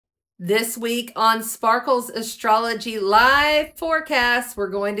This week on Sparkle's Astrology Live Forecast, we're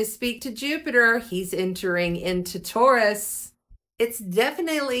going to speak to Jupiter. He's entering into Taurus. It's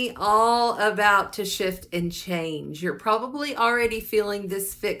definitely all about to shift and change. You're probably already feeling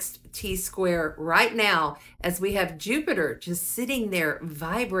this fixed T-square right now as we have Jupiter just sitting there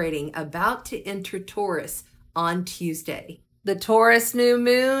vibrating, about to enter Taurus on Tuesday. The Taurus new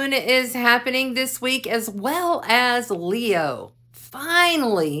moon is happening this week, as well as Leo.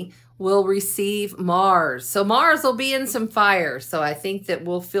 Finally, will receive Mars. So Mars will be in some fire. So I think that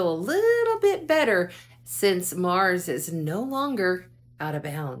we'll feel a little bit better since Mars is no longer out of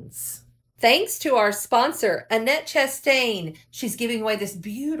bounds. Thanks to our sponsor, Annette Chastain. She's giving away this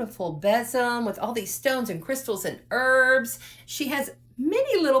beautiful besom with all these stones and crystals and herbs. She has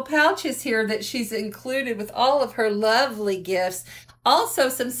many little pouches here that she's included with all of her lovely gifts. Also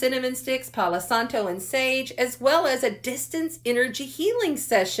some cinnamon sticks, Palo Santo and sage, as well as a distance energy healing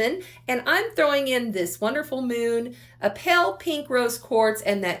session. And I'm throwing in this wonderful moon, a pale pink rose quartz,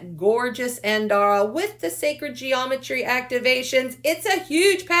 and that gorgeous Andara with the sacred geometry activations. It's a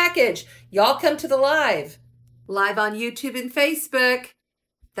huge package. Y'all come to the live on YouTube and Facebook.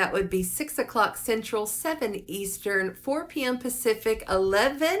 That would be 6 o'clock Central, 7 Eastern, 4 p.m. Pacific,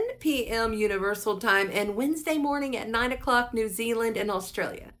 11 p.m. Universal Time, and Wednesday morning at 9 o'clock New Zealand and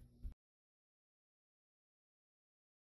Australia.